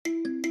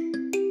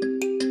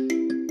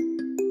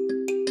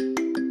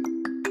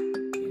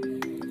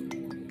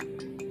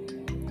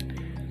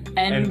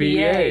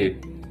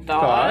NBA.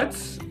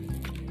 Thoughts?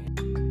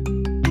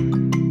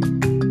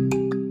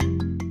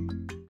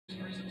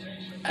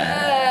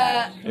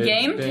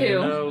 Game It's 2.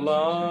 been a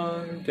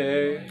long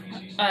day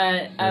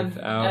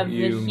Of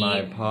you, the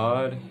my Heat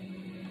pod.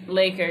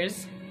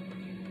 Lakers.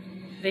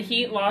 The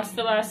Heat lost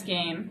the last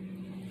game.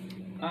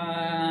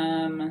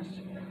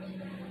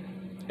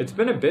 It's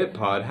been a bit,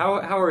 pod.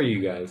 How are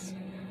you guys?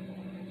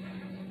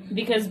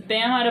 Because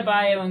Bam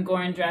Adebayo and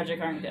Goran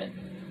Dragic aren't good.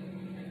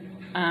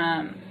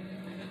 And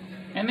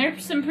they're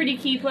some pretty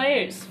key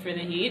players for the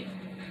Heat.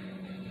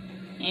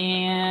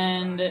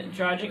 And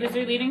Dragic is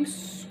their leading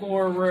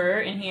scorer,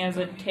 and he has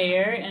a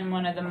tear in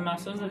one of the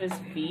muscles of his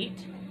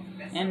feet.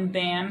 And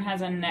Bam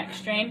has a neck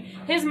strain.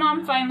 His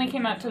mom finally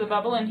came out to the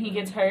bubble, and he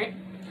gets hurt.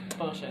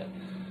 Bullshit.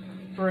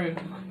 Rude.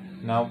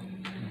 No,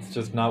 it's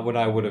just not what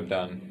I would have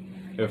done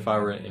if I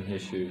were in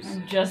his shoes.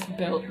 I'm just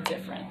built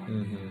different.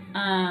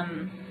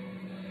 Mm-hmm.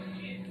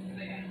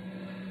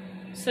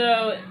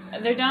 So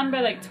they're down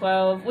by like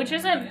 12, which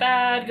isn't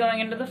bad going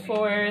into the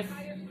fourth.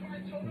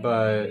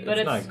 But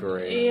it's not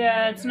great.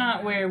 Yeah, it's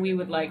not where we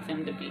would like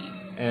them to be.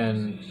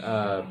 And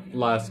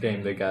last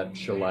game they got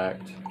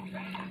shellacked.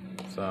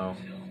 So.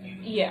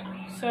 Yeah.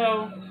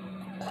 So.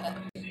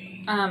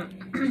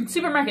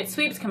 Supermarket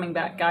Sweep's coming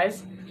back,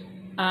 guys.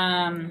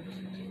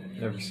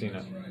 Never seen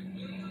it.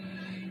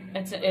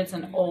 It's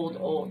an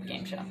old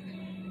game show.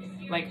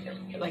 Like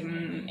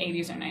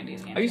 80s or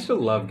 90s game I used to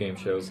love game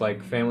shows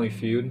like Family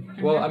Feud.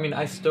 Mm-hmm. Well, I mean,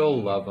 I still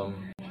love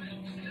them.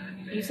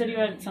 You said you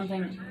had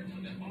something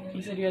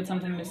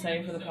to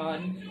say for the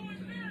pod.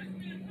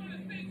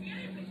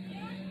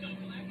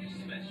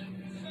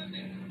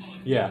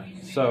 Yeah,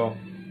 so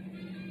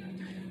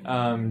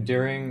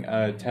during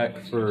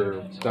tech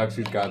for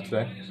Doxy's God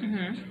today,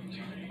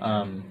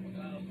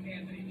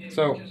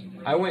 so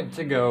I went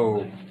to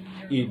go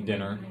eat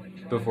dinner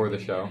before the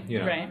show,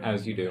 Right.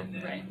 as you do.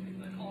 Right.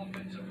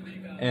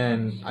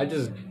 And I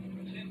just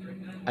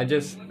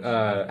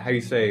how you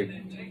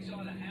say,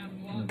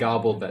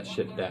 gobbled that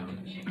shit down.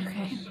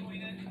 Okay.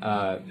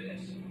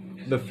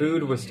 The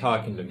food was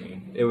talking to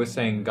me. It was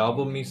saying,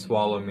 gobble me,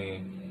 swallow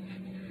me.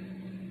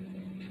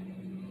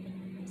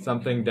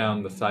 Something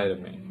down the side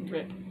of me.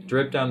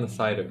 Drip down the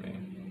side of me.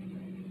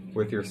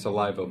 With your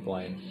saliva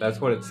blind.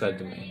 That's what it said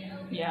to me.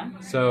 Yeah.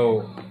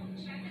 So,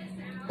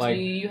 like...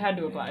 So you had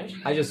to oblige.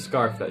 I just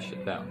scarfed that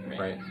shit down,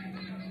 right?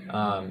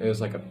 It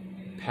was like a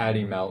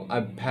patty melt.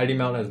 Patty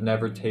melt has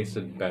never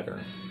tasted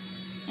better.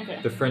 Okay.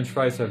 The French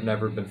fries have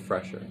never been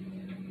fresher.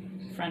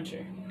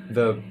 Frencher.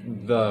 The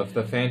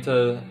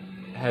Fanta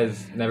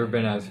has never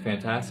been as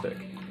fantastic.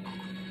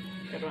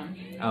 Good one.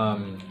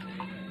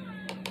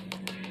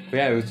 But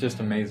yeah, it was just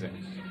amazing.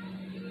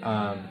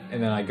 And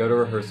then I go to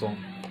rehearsal,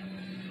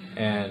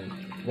 and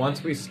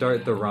once we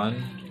start the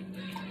run,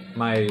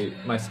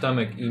 my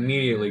stomach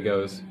immediately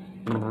goes.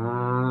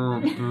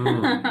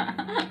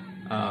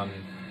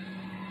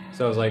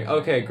 So I was like,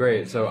 okay,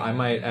 great. So I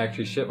might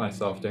actually shit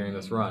myself during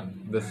this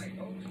run.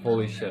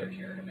 Holy shit.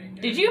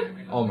 Did you?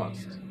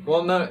 Almost.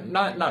 Well, no,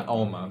 not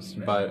almost,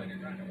 but.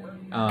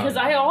 Because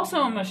I also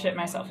almost shit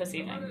myself this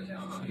evening.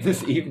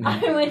 This evening.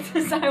 I went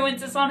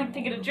to Sonic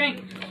to get a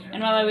drink,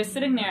 and while I was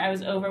sitting there, I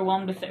was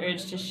overwhelmed with the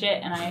urge to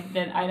shit, and I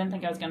didn't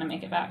think I was gonna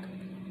make it back.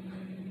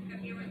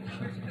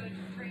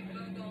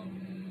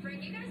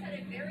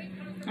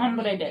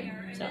 But I did.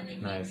 So.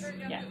 Nice.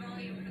 Yeah.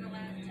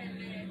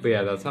 But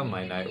yeah, that's how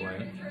my night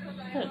went.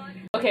 Good.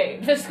 Okay,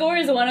 the score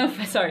is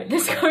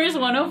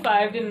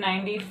 105 to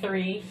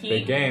 93. Heat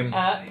Big game.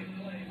 Up.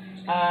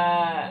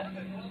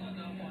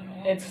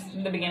 It's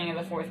the beginning of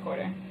the fourth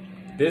quarter.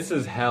 This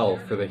is hell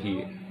for the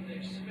Heat.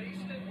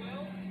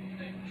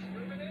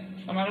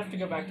 I might have to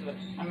go back to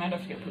I might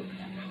have to get poop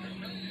again.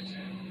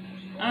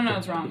 I don't know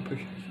what's wrong.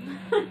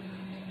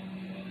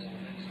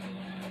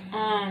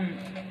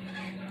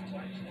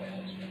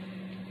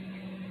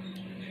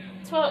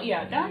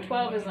 Down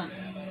 12 isn't.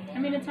 I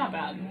mean, it's not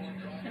bad.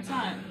 It's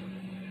not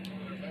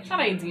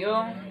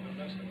ideal.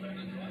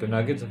 The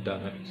Nuggets have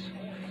done it.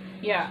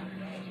 Yeah.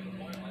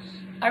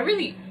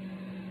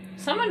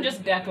 Someone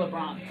just decked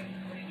LeBron.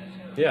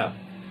 Yeah.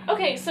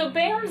 Okay, so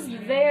Bam's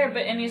there,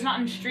 and he's not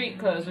in street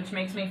clothes, which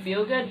makes me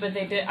feel good, but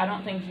I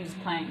don't think he's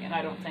playing it.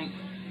 I don't think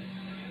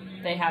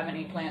they have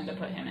any plan to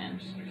put him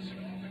in.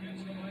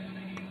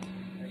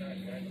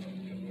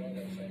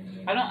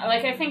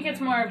 I think it's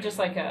more of just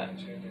like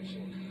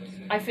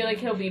I feel like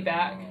he'll be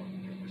back.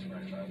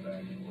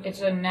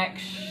 It's a neck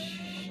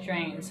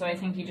strain, so I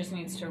think he just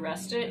needs to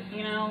rest it,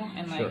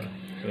 and Sure.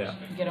 Yeah.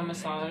 get a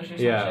massage or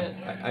some Yeah, shit.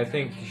 I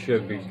think he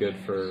should be good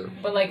for...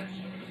 But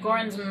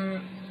Goran's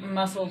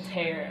muscle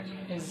tear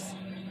is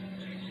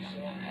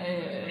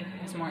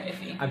more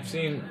iffy. I've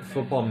seen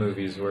football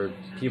movies where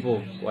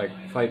people,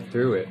 fight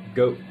through it.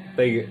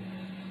 They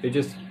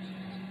just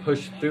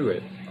push through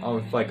it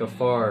with, a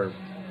far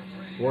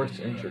worse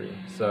injury.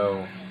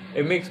 So,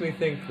 it makes me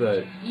think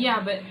that...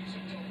 Yeah, but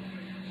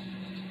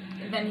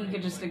then he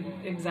could just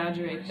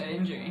exaggerate the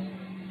injury.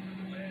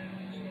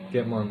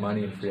 Get more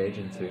money in free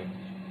agency.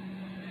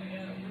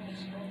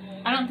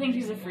 I don't think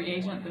he's a free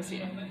agent this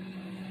year.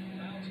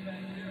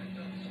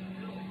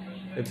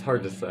 It's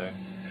hard to say,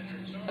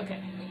 Okay.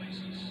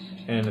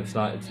 and it's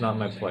not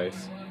my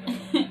place.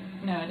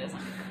 No, it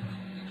isn't.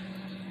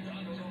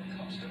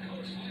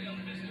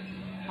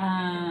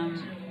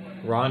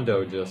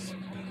 Rondo just...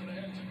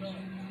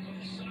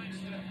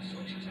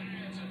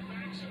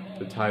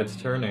 The tide's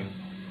turning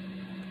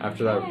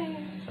after that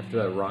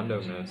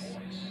Rondo miss.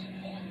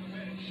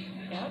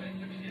 Yep,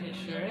 it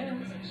sure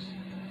is.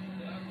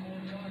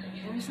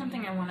 There was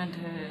something I wanted to...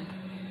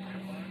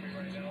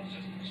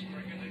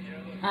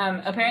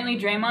 apparently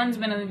Draymond's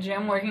been in the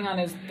gym working on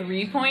his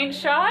 3-point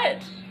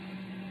shot.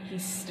 He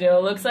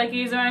still looks like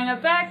he's wearing a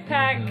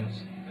backpack.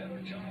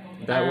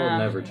 Mm-hmm. That will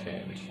never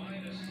change.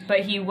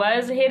 But he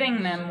was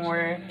hitting them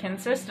more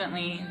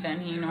consistently than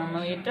he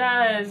normally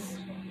does.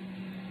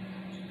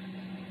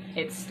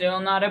 It's still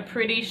not a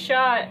pretty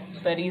shot,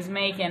 but he's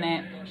making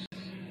it.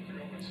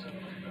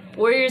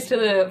 Warriors to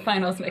the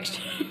finals next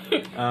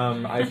year.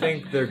 I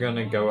think they're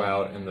gonna go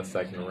out in the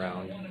second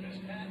round.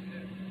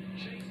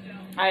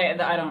 I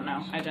don't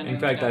know. I don't. In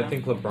fact, I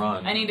think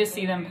LeBron. I need to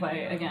see them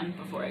play again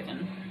before I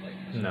can.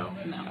 No.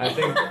 No. I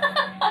think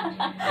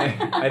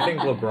I think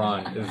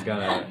LeBron is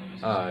gonna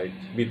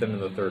beat them in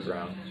the third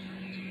round.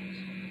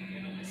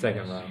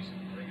 Second round.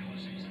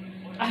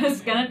 I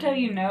was gonna tell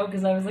you no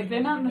because I was like,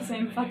 they're not in the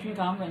same fucking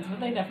conference, but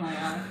they definitely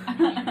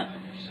are.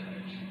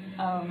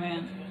 Oh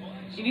man,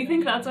 do you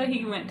think that's why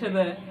he went to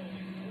the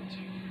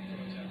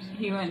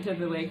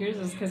Lakers?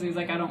 Is because he was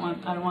like, I don't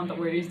want the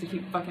Warriors to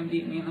keep fucking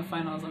beating me in the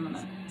finals.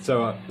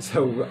 So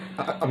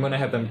I'm gonna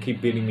have them keep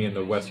beating me in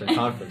the Western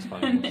Conference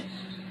finals.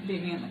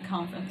 Beat me in the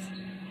conference.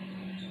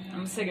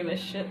 I'm sick of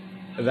this shit.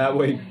 That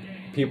way,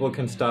 people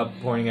can stop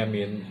pointing at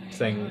me and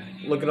saying,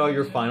 "Look at all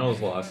your finals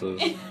losses."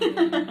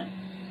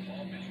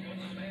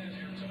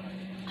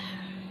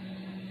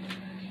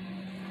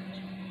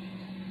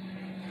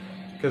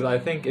 Because I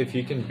think if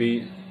you can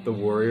beat the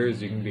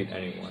Warriors, you can beat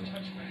anyone.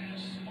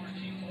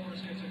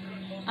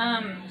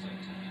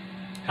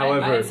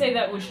 However, I'd say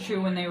that was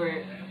true when they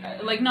were,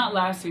 like, not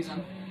last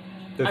season.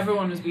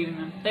 Everyone was beating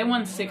them. They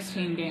won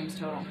 16 games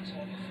total.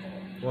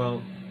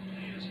 Well,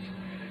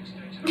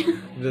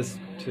 this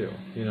too.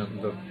 You know,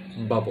 the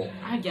bubble.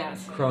 I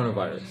guess.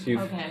 Coronavirus.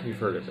 You've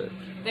heard of it.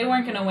 They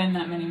weren't going to win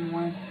that many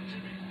more.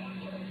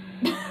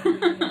 You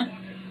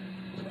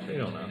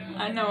don't know.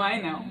 I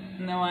know.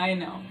 No, I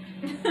know.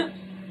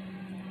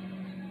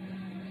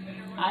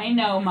 I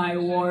know my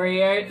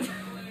Warriors.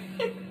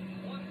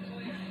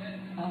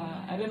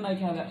 I didn't like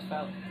how that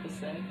felt to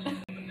say.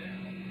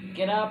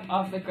 Get up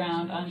off the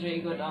ground,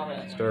 Andre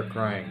Iguodala. Start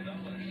crying.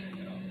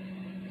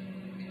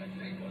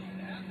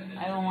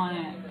 I don't want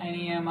it. I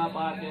need him up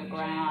off the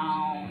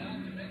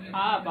ground.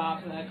 Up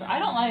off the ground. I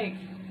don't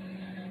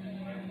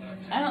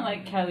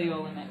like Kelly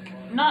Olynyk.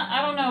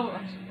 I don't know.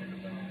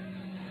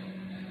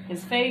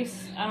 His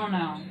face, I don't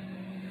know.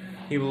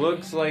 He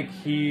looks like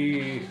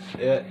he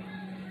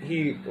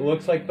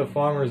looks like the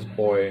farmer's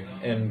boy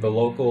in the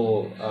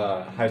local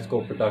high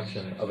school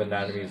production of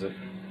Anatomy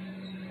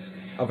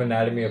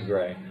of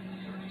Grey.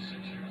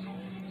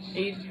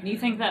 You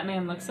think that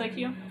man looks like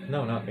you?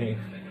 No, not me.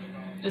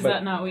 Is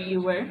that not what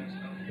you were?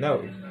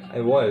 No,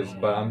 I was,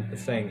 but I'm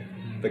saying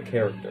the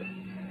character.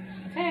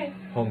 Okay.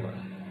 Homer.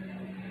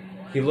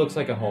 He looks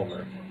like a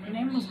Homer. Your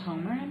name was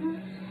Homer in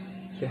it?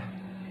 Yeah.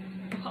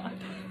 God.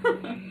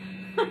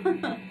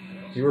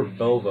 You were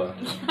Belva.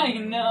 I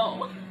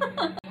know.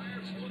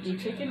 Your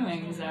chicken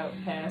wings out,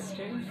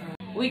 Pastor.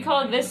 We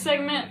call this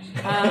segment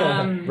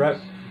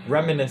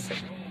reminiscing.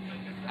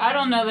 I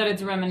don't know that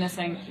it's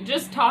reminiscing.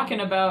 Just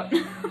talking about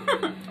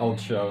old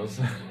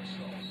shows.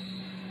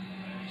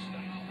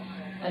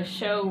 A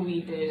show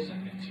we did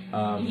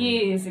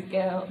years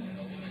ago.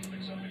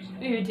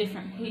 We were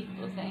different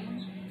people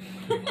then.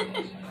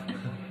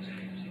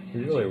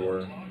 We really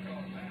were.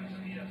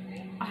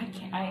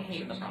 I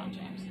hate LeBron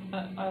James.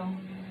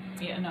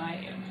 Yeah, no, I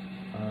hate him.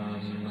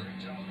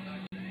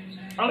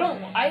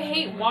 I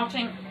hate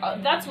watching,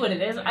 that's what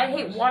it is. I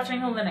hate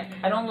watching Olynyk.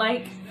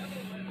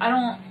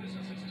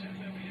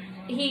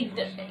 He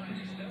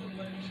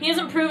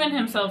hasn't proven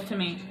himself to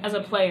me as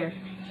a player.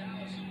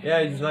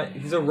 Yeah, he's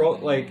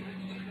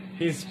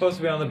supposed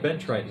to be on the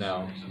bench right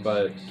now,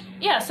 but...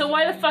 Yeah, so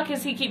why the fuck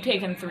does he keep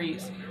taking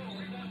threes?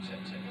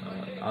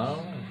 I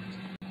don't know.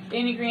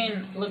 Danny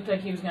Green looked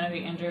like he was going to be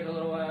injured a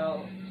little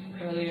while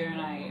earlier,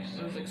 and I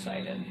was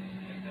excited.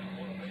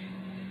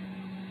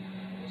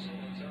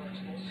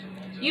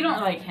 You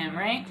don't like him,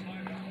 right?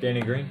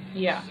 Danny Green?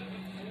 Yeah.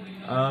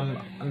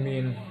 I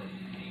mean,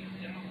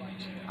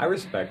 I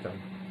respect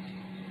him.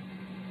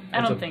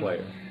 I don't think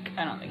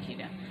he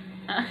did.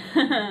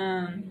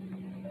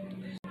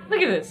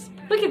 Look at this.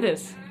 Look at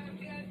this.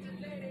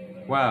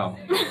 Wow.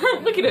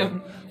 Look at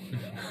him.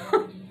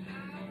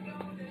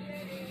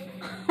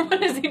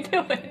 What is he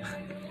doing?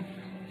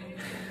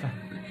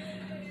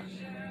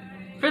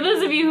 For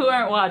those of you who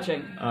aren't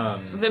watching,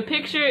 the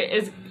picture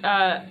is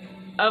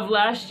of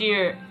last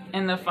year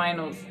in the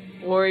finals,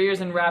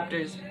 Warriors and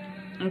Raptors,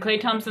 and Klay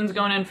Thompson's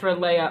going in for a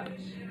layup,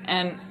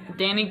 and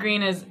Danny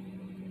Green is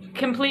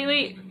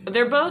completely.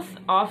 They're both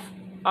off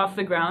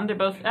the ground. They're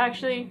both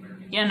actually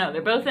Yeah, no,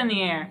 they're both in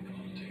the air.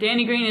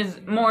 Danny Green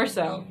is more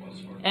so.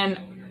 And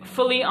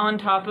fully on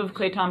top of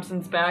Klay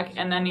Thompson's back,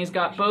 and then he's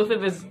got both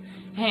of his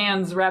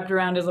hands wrapped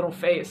around his little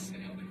face.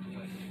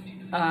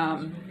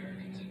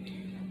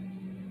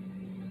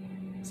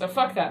 So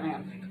fuck that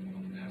man.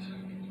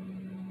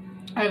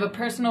 I have a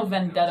personal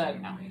vendetta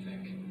now.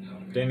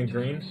 Danny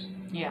Green?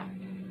 Yeah.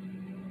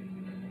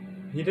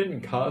 He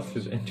didn't cause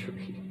his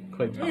injury.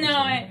 Klay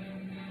Thompson.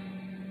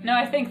 No,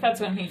 I think that's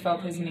when he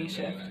felt his knee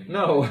shift.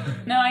 No.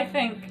 No, I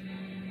think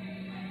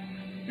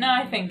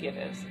it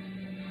is.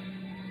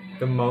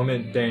 The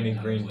moment Danny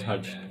Green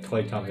touched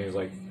Klay Thompson, he was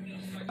like,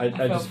 I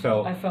just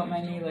felt. I felt my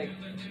knee like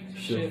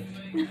shift.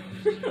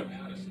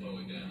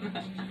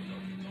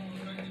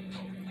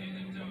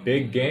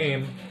 Big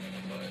game.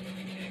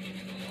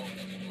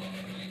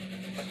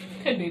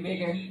 Could be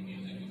bigger.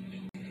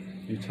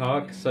 You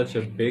talk such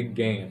a big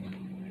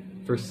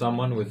game for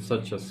someone with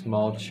such a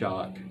small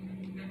chalk.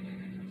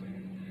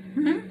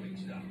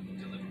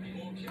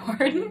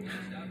 Pardon?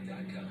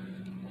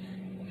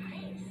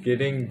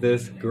 Getting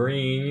this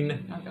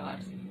green Oh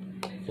god.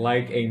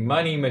 like a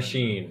money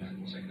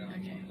machine.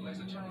 Okay.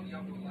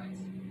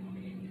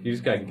 You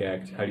just got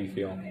gecked. How do you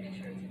feel?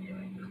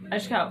 I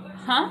just got,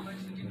 huh?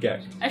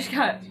 Gecked. I just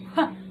got,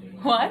 huh?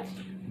 What?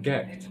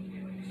 Gecked.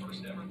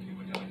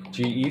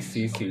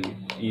 Gecced.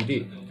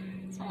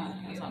 That's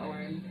not a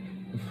word.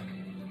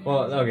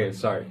 Well, okay,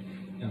 sorry.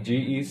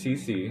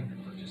 Gecc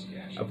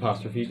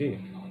apostrophe D.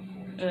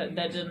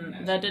 That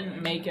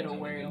didn't make it a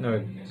word.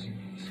 No.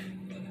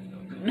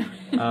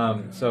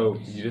 So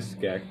you just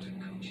gecked.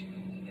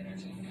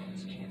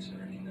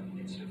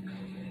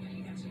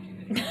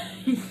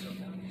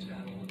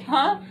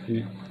 Huh?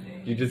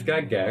 You just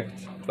got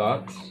gecked.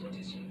 Thoughts?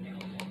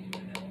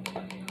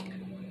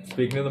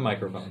 Speaking to the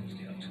microphone.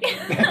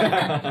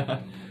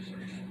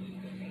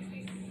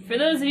 For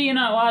those of you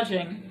not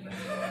watching,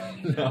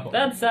 No.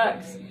 that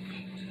sucks.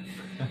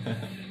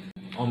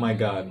 Oh my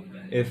god.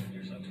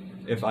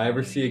 If I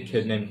ever see a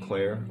kid named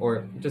Claire,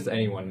 or just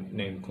anyone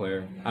named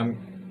Claire,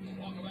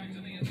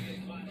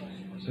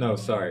 No,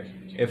 sorry.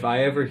 If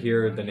I ever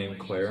hear the name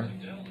Claire,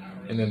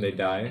 and then they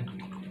die,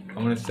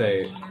 I'm gonna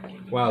say,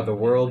 wow, the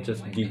world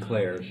just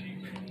declared.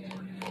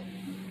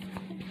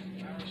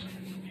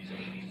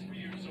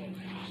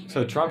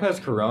 So Trump has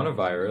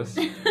coronavirus.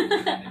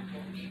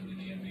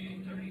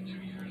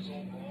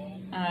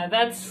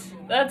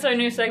 That's our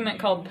new segment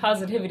called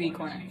Positivity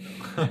Corner.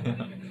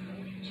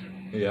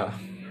 Yeah.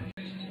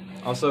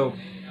 Also,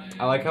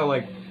 I like how,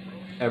 like,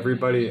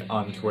 everybody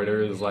on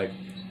Twitter is like,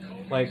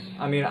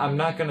 I mean, I'm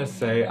not gonna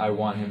say I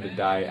want him to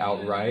die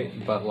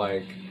outright, but,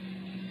 like,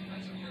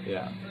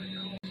 yeah.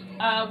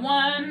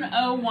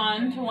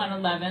 101 to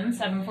 111,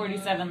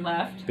 7:47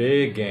 left.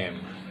 Big game.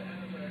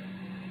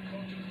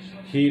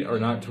 Heat are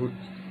not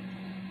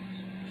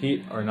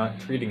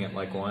treating it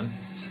like one.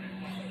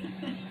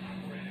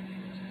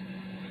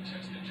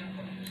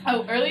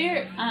 Oh,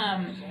 earlier,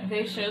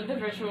 they showed the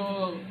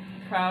virtual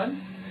crowd,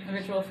 the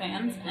virtual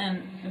fans,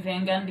 and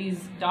Van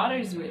Gundy's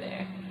daughters were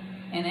there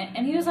in it,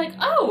 and he was like,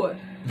 "Oh,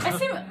 I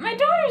see my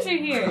daughters are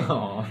here,"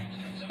 Aww.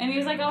 and he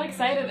was like all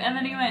excited, and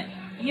then he went,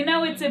 "You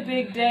know, it's a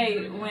big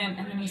day when,"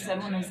 and then he said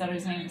one of his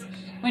daughters' names,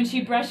 "when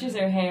she brushes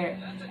her hair,"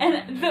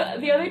 and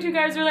the other two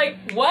guys were like,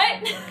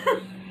 "What?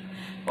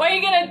 Why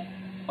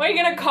are you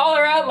gonna call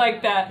her out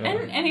like that?" Yeah.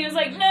 And he was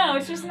like, "No,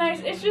 it's just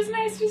nice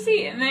to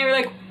see," and they were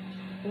like,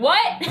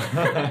 "What?"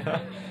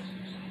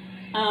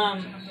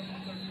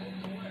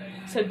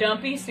 So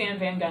don't be Stan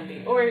Van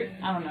Gundy, or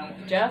I don't know,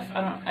 Jeff.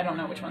 I don't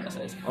know which one this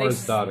is. Or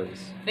his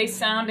daughters. They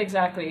sound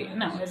exactly it's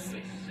Let's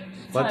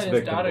not his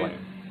victim daughter. blame.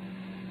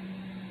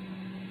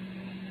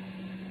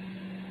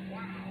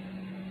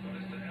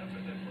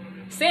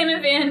 Stan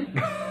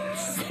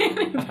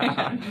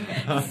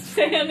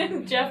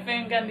and Jeff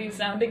Van Gundy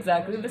sound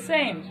exactly the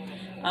same.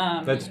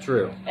 That's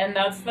true. And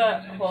that's the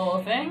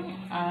whole thing.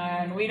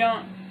 And we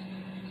don't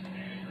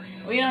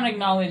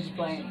acknowledge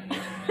blame.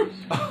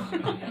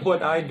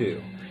 What I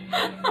do.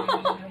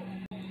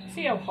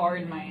 See how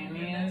hard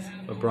Miami is?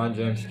 LeBron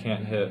James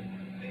can't hit.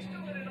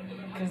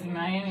 Because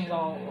Miami's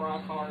all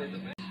rock hard.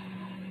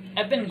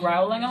 I've been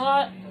growling a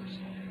lot.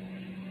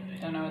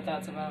 Don't know what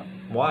that's about.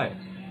 Why?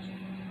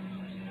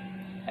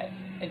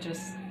 I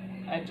just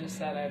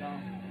said I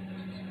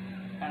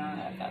don't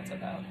know what that's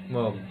about.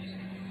 Well,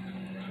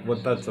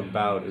 what that's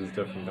about is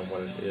different than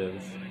what it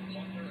is.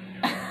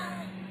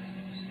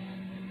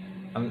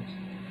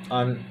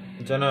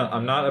 Jenna,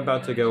 I'm not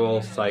about to go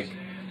all psych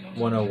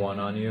 101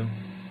 on you.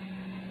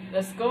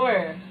 The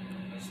score,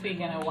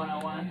 speaking of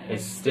 101,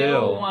 It's is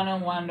still still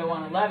 101 to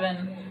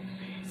 111.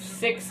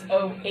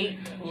 6:08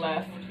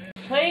 left.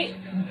 Play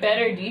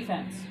better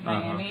defense,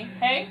 Miami.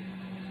 Hey,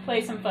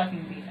 play some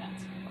fucking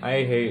defense.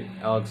 I hate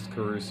Alex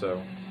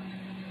Caruso.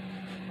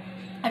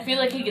 I feel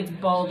like he gets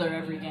balder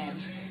every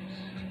game.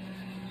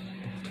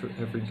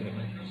 Every game.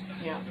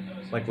 Yeah.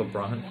 Like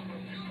LeBron.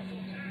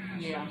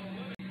 Yeah.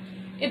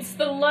 It's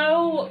the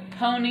low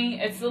pony,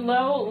 it's the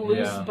low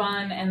loose Yeah.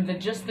 bun, and the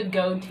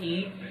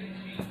goatee.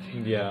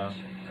 Yeah.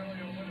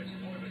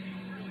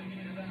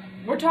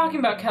 We're talking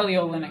about Kelly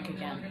Olynyk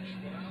again.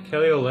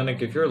 Kelly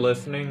Olynyk, if you're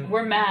listening,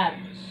 We're mad.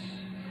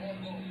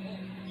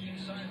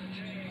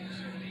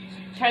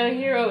 Tyler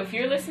Hero, if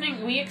you're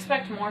listening, we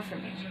expect more from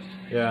you.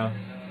 yeah.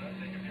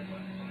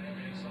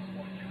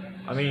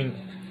 I mean,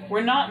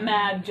 We're not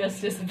mad,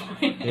 just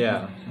disappointed.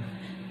 yeah.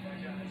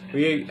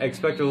 We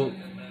expect a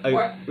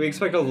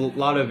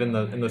lot of in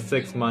the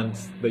 6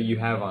 months that you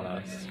have on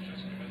us.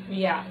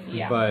 Yeah.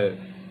 But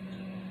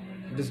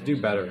just do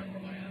better.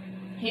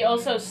 He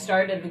also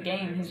started the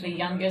game. He's the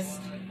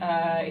youngest.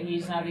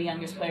 He's now the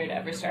youngest player to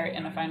ever start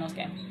in a finals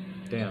game.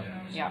 Damn.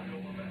 Yeah.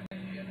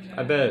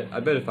 I bet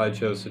if I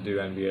chose to do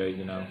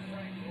NBA,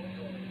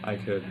 I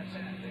could.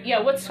 Yeah.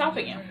 What's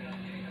stopping you?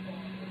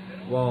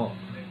 Well,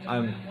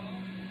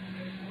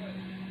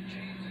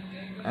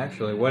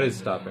 actually, what is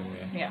stopping me?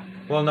 Yeah.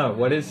 Well, no,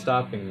 what is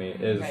stopping me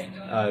is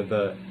Right.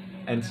 the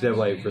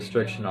NCAA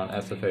restriction on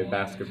SFA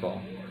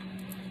basketball.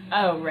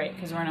 Oh, right.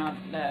 Because we're not.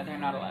 They're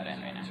not allowed in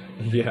right now.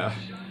 Yeah.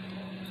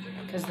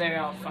 Because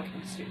they're all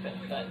fucking stupid.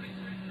 But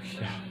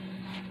Yeah.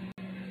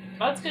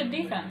 that's good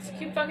defense.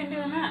 Keep fucking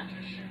doing that.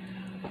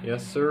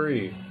 Yes,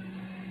 sirree.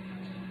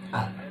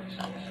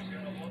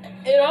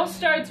 It all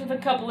starts with a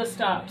couple of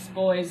stops,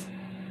 boys.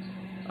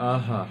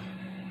 Uh-huh.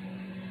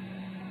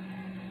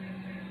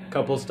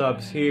 Couple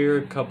stops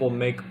here, couple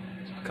made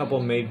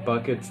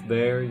buckets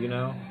there,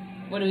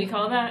 What do we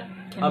call that?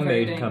 A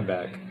made Converting.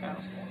 comeback. Oh.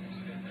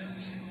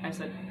 I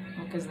said,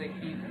 because they're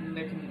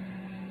converting,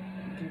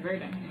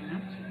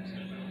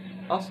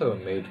 Also a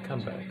made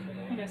comeback.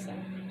 I guess so.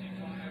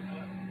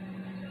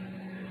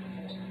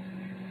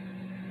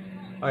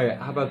 Alright,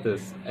 how about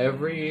this?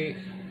 Every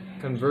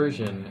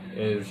conversion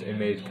is a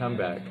made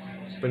comeback,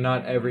 but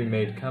not every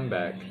made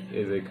comeback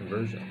is a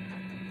conversion.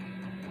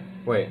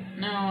 Wait.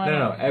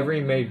 No.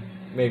 Every made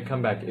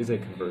comeback is a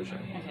conversion,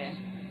 Okay.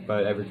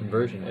 but every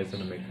conversion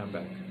isn't a made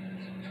comeback.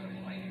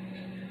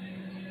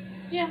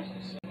 Yeah.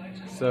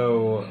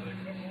 So,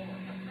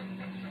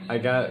 I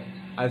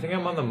think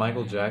I'm on the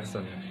Michael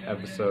Jackson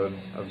episode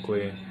of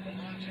Glee.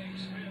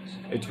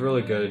 It's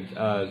really good.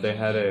 They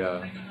had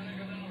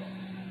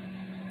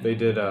they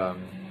did,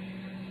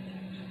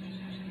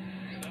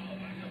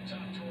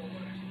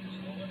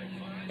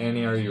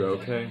 Annie, Are You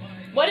Okay?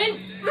 What did...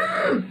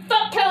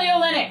 fuck Kelly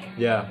Olynyk!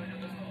 Yeah,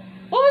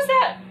 What was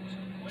that?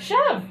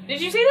 Shove. Did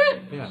you see that?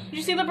 yeah. Did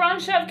you see LeBron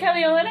shove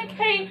Kelly Olynyk?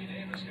 Hey.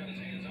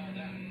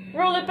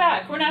 Roll it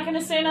back. We're not going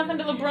to say nothing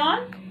to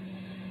LeBron?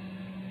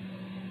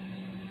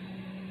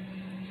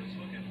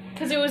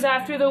 Because it was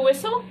after the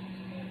whistle?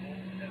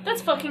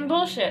 That's fucking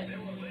bullshit.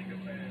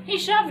 He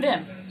shoved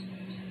him.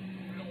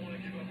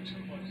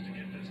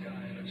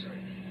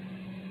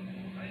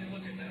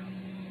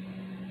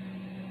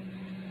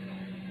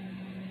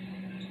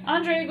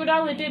 Andre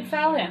Iguodala did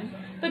foul him,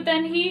 but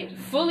then he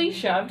fully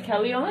shoved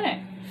Kelly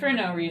Olynyk for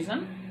no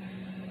reason.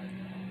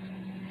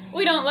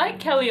 We don't like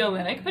Kelly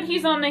Olynyk, but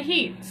he's on the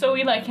Heat, so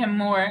we like him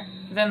more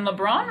than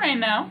LeBron right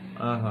now.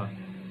 Uh-huh.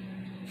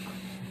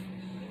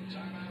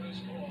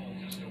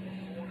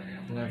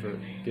 Never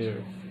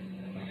give.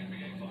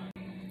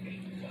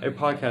 Hey,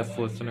 podcast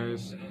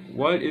listeners,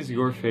 what is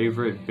your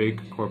favorite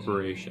big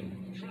corporation?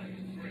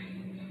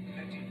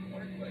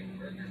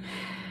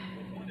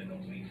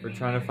 We're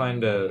trying to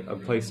find a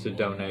place to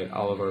donate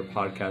all of our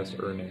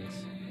podcast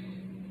earnings.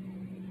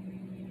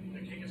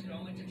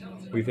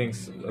 We think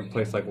a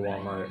place like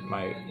Walmart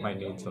might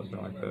need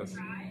something like this.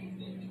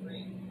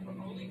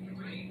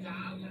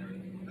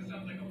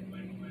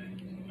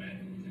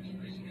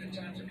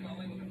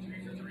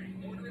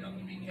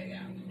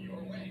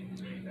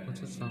 What's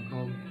that song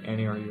called?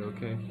 Annie, Are You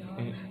Okay?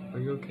 Annie, are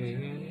you okay,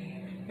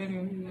 Annie? Annie,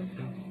 are you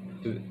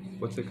okay?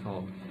 What's it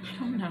called?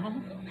 I don't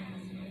know.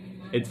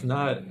 It's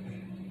not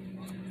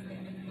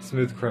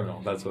Smooth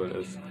Criminal, that's what it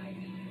is.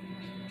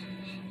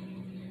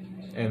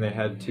 And they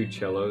had two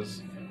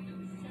cellos.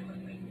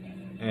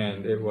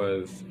 And it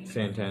was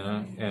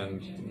Santana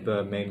and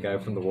the main guy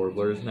from the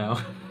Warblers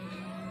now.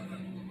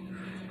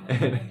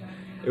 And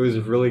it was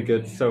really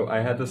good. So I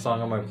had the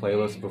song on my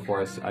playlist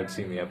before I'd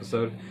seen the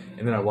episode.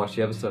 And then I watched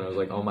the episode and I was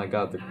like, oh my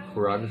god, the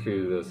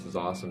choreography of this is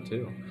awesome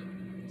too.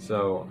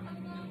 So,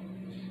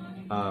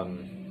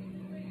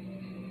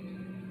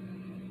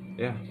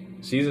 yeah.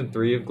 Season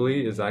 3 of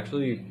Glee is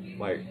actually,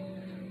 like,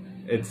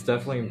 it's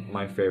definitely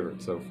my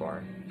favorite so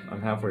far.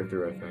 I'm halfway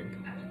through, I think.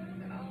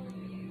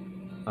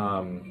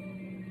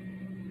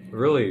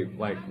 Really,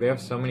 like, they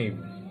have so many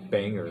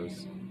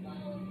bangers,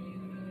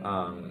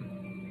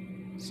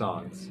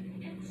 songs,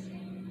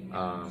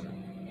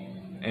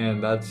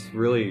 and that's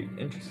really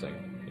interesting,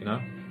 you know?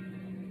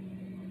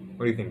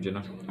 What do you think,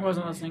 Jenna? I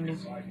wasn't listening to you.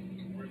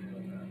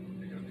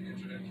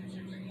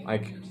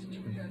 Like,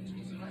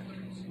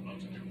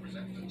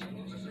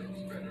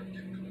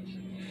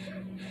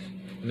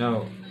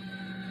 no,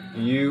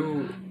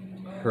 you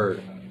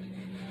hurt.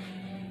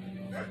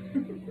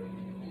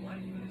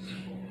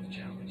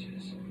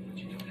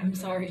 I'm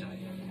sorry.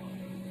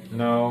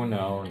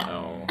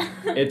 No.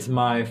 It's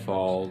my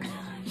fault.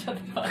 Shut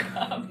the fuck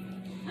up.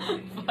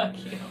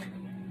 Fuck you.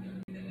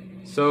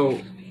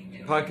 So,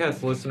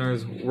 podcast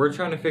listeners, we're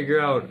trying to figure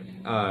out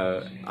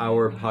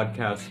our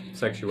podcast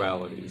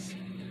sexualities.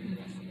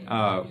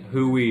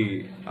 Who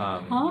we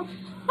Huh?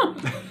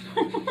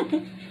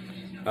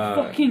 uh,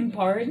 Fucking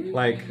pardon?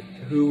 like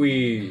who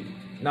we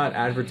not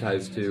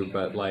advertise to,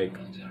 but like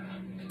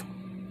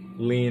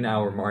lean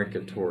our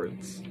market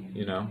towards,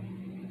 you know?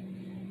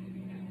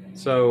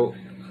 So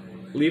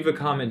leave a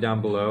comment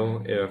down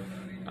below if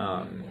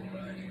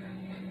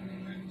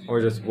or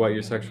just what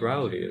your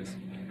sexuality is.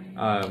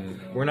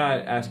 We're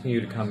not asking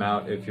you to come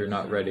out if you're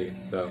not ready,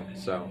 though,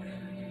 so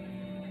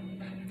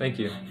thank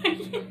you.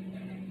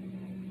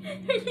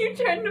 Are you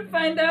trying to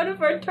find out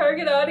if our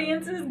target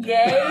audience is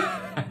gay?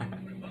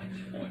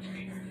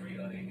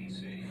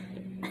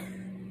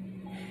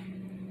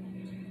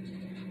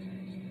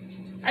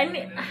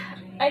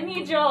 I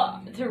need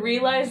y'all to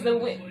realize that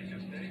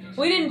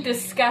we didn't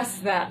discuss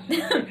that.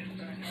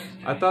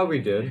 I thought we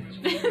did.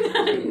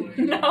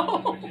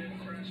 No.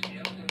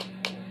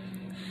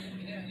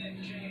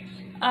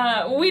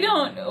 We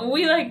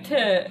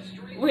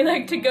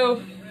like to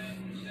go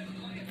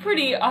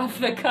pretty off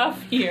the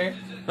cuff here.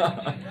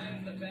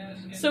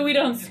 So we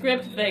don't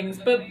script things,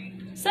 but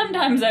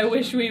sometimes I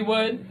wish we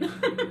would.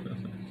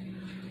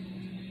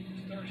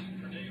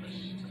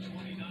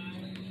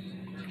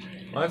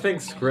 Well, I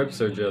think scripts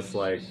are just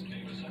like,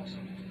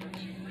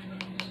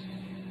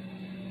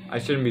 I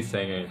shouldn't be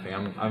saying anything.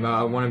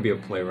 I want to be a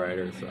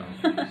playwright, so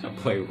a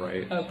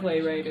playwright. A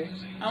playwriter.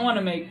 I want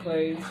to make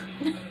plays.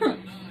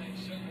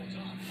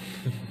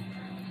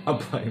 A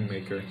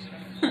playmaker.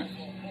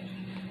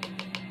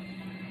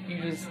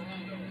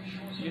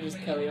 You're just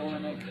Kelly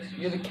Olynyk.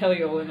 You're the Kelly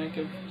Olynyk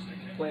of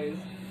plays.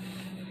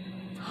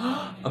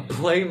 A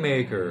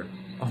playmaker.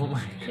 Oh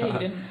my Yeah, you god.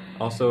 didn't.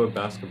 Also a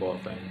basketball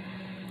thing.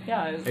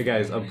 Yeah. Hey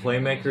guys, a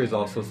playmaker is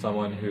also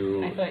someone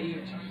who I thought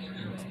you.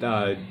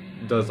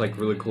 does like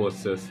really cool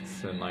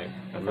assists and like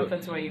I thought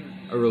that's why you.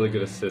 a really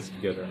good assist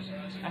getter.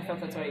 I thought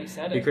that's why you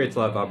said it. He creates a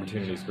lot of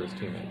opportunities for his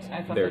teammates.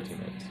 I thought Their that's-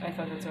 teammates. I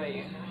thought that's why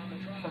you.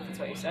 I thought that's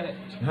why you said it.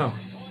 No,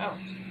 Oh.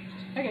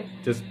 Okay.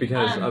 just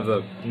because of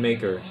the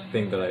maker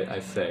thing that I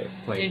say.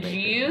 Playmaker. Did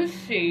you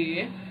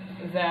see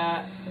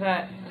that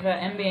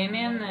NBA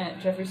man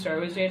that Jeffree Star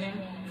was dating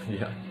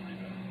Yeah.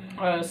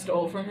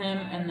 stole from him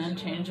and then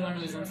changed one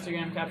of his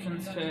Instagram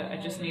captions to "I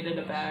just needed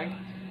a bag"?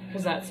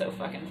 Because that's so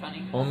fucking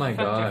funny. Oh my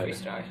Fuck god. Jeffree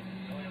Star.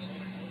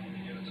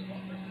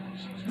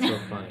 So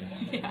funny.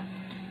 Yeah.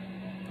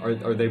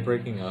 Are they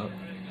breaking up?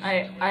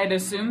 I'd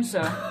assume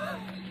so.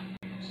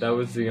 That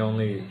was the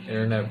only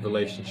internet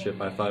relationship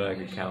I thought I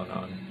could count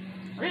on.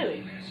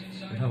 Really?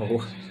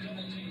 No.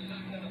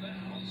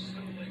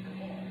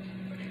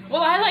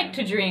 Well, I like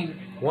to dream.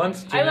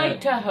 Once I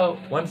like to hope.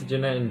 Once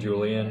Jenna and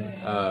Julian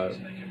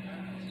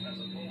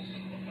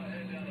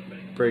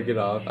break it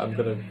off, I'm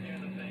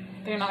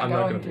They're not I'm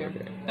not going gonna to. be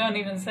okay. Don't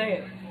even say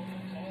it.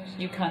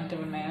 You cunt of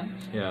a man.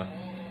 Yeah.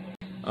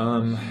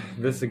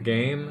 This is a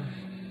game.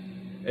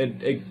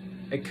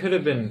 It could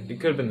have been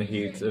the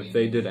Heats if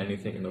they did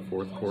anything in the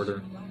fourth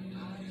quarter,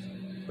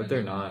 but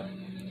they're not.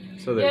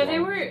 So they Yeah,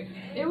 won't.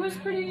 They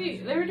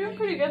were doing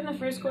pretty good in the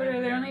first quarter.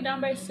 They were only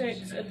down by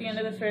 6 at the end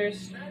of the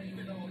first,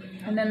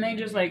 and then they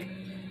just I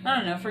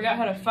don't know, forgot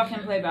how to fucking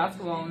play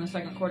basketball when the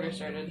second quarter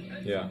started.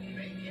 Yeah.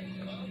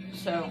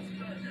 So,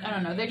 I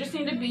don't know. They just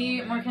need to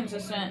be more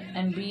consistent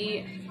and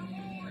be.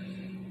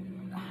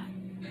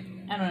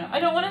 I don't know. I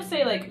don't want to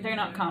say they're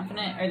not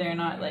confident or they're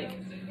not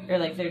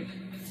or they're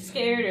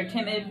scared or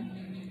timid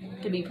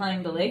to be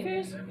playing the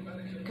Lakers,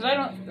 because I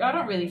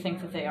don't really think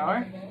that they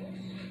are.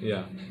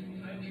 Yeah.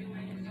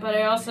 But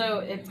I also,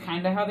 it's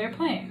kind of how they're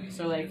playing.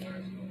 So I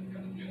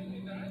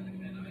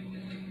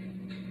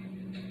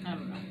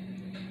don't know.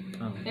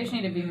 Oh. They just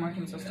need to be more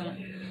consistent.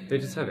 They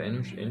just have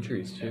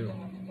injuries too.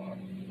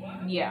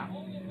 Yeah,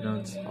 No,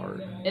 it's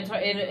hard.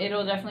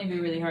 it'll definitely be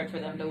really hard for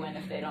them to win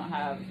if they don't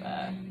have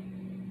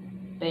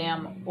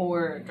Bam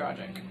or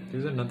Dragic.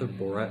 There's another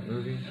Borat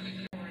movie.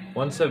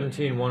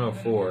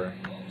 117-104.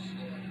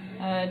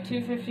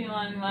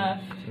 2:51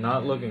 left.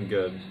 Not looking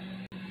good.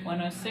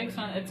 106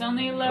 on. It's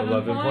only 11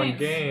 11-point points.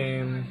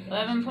 game.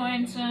 11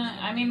 points.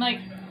 I mean,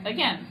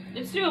 again,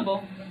 it's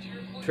doable.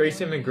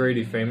 Tracy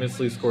McGrady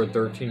famously scored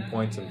 13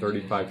 points in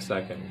 35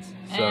 seconds.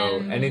 So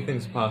And-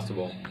 anything's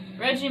possible.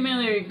 Reggie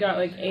Miller got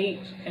 8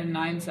 and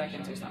 9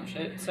 seconds or some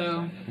shit.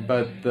 So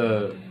But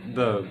the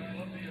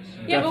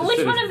yeah, but which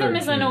deficit one is of them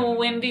is in 13. a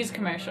Wendy's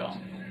commercial?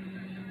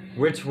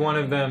 Which one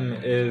of them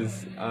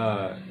is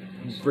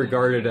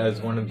regarded as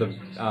one of the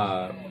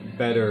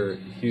better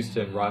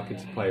Houston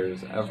Rockets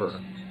players ever?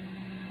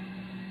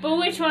 But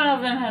which one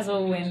of them has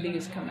a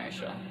Wendy's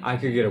commercial? I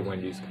could get a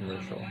Wendy's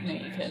commercial. No,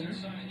 you couldn't.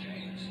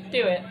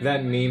 Do it.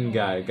 That meme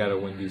guy got a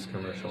Wendy's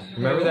commercial.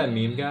 Remember Who? that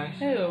meme guy?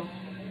 Who?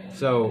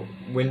 So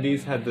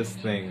Wendy's had this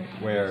thing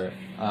where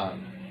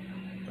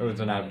it was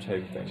an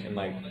advertising thing,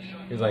 and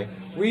he's like,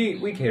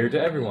 we cater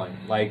to everyone,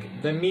 like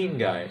the meme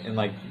guy, and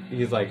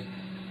he's like,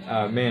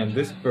 man,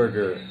 this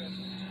burger.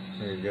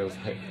 There he goes.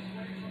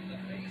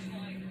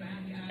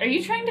 Are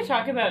you trying to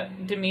talk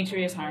about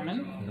Demetrius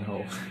Harmon?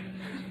 No.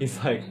 He's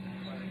like,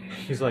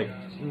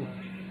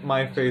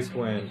 my face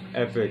went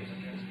epic,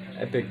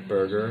 epic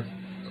burger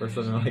or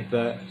something like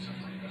that.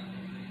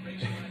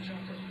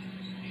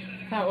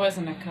 That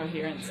wasn't a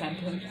coherent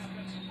sentence.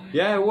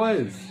 Yeah, it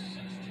was.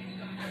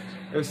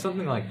 It was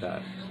something like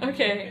that.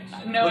 Okay.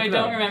 No, Look I it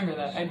don't up. remember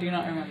that. I do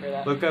not remember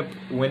that. Look up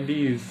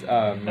Wendy's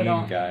meme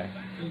don't. guy.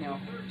 No.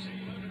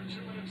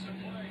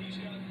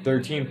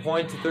 13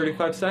 points in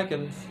 35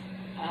 seconds.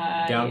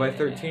 Down by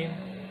 13.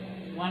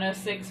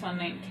 106,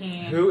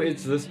 119. Who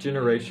is this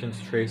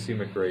generation's Tracy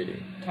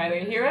McGrady? Tyler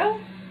Hero?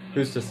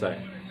 Who's to say?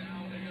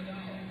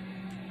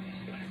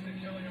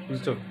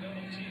 Who's to...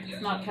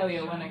 It's not Kelly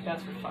Olynyk,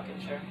 that's for fucking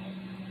sure.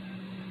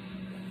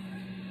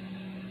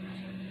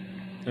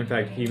 In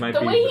fact, he might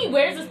The be... way he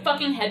wears his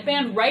fucking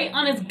headband right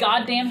on his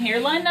goddamn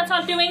hairline, that's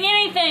not doing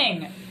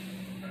anything!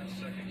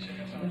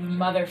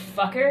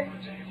 Motherfucker.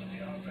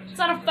 It's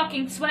not a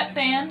fucking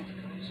sweatband.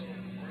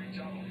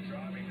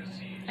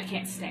 I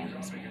can't stand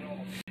this man.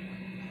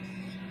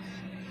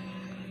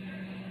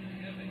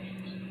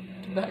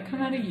 Did that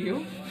come out of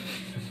you?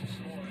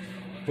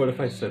 What if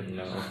I said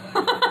no?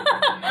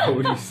 What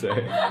would you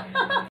say?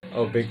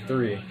 Oh, big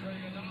three.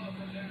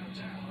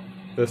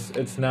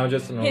 It's now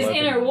just an 11. His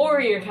inner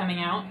warrior coming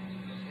out.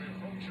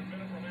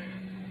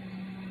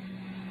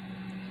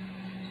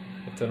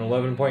 It's an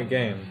 11-point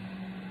game.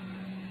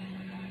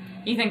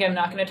 You think I'm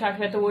not going to talk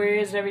about the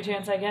Warriors every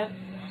chance I get?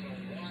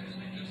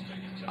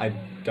 I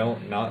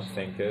don't not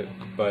think it,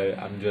 but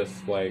I'm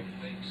just, like,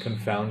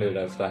 confounded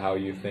as to how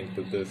you think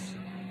that this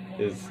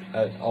is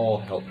at all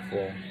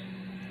helpful.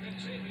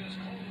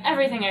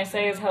 Everything I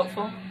say is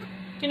helpful.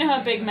 Do you know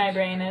how big my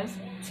brain is?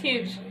 It's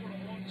huge.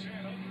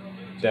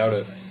 Doubt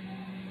it.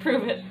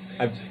 Prove it.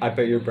 I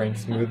bet your brain's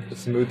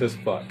smooth as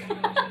fuck.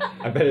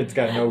 I bet it's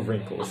got no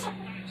wrinkles.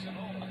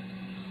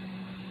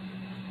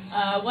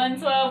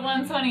 112,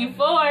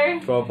 124.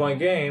 12-point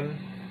game.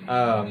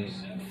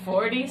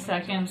 40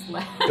 seconds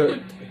left.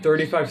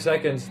 35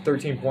 seconds,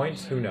 13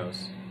 points. Who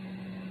knows?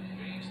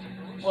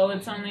 Well,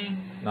 it's only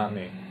Not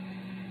me.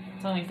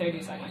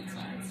 30 seconds,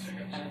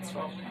 and it's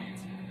 12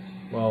 points.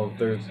 Well,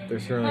 they're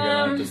certainly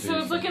gonna have to do So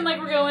it's some- looking like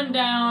we're going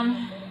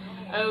down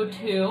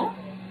 0-2.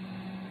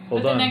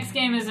 Hold But on. the next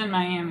game is in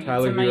Miami.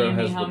 Tyler it's a Hero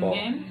Miami has the home ball.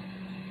 game.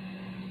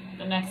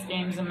 The next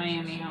game's a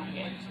Miami home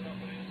game.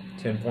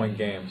 10-point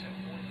game.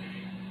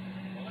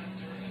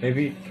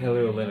 Maybe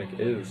Kelly Olynyk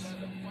is.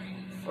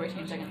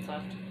 14 seconds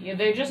left. Yeah,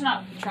 they're just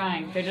not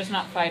trying. They're just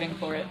not fighting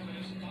for it.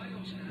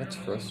 That's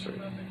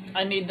frustrating.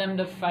 I need them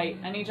to fight.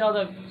 I need y'all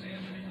to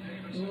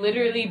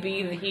literally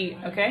be the Heat,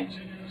 okay?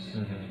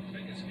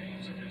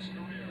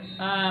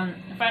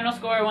 Final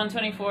score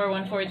 124,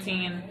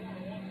 114.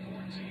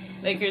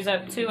 Lakers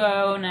up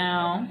 2-0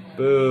 now.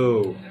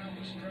 Boo.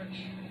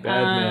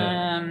 Bad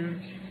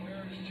man.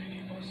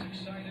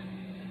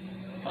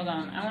 Hold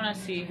on, I want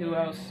to see who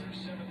else.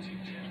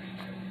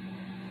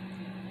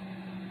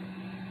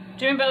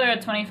 Jimmy Butler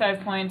had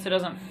 25 points. It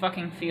doesn't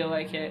fucking feel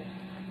like it.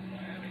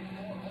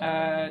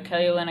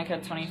 Kelly Olynyk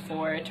had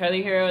 24.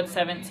 Charlie Hero had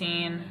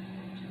 17.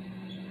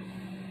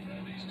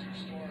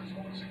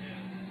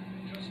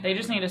 They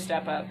just need to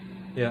step up.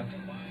 Yeah.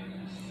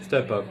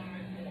 Step up.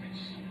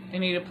 They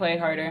need to play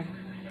harder.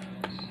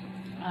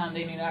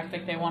 They need to act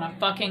like they want to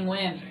fucking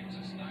win.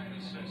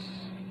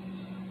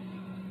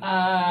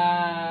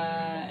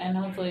 And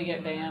hopefully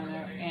get Bam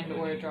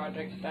or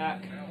Dragic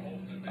back.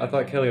 I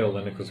thought Kelly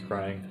Olynyk was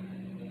crying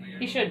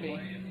He should be.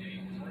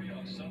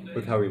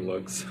 with how he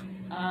looks.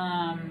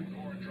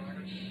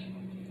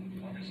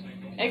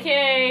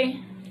 Okay.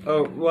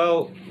 Oh,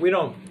 well, we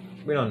don't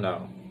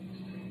know.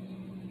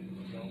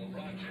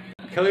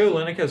 Kelly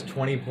Olynyk has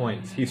 20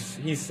 points.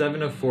 He's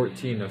 7 of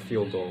 14 of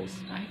field goals.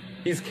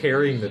 He's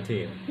carrying the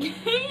team.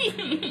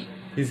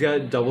 He's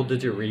got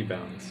double-digit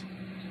rebounds.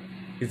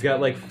 He's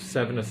got like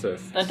 7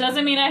 assists. That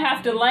doesn't mean I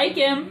have to like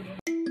him.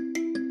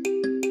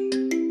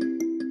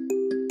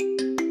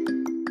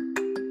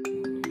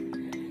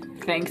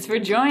 Thanks for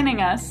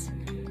joining us.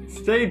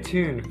 Stay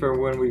tuned for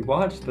when we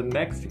watch the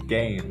next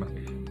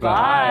game.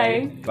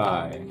 Bye.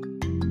 Bye.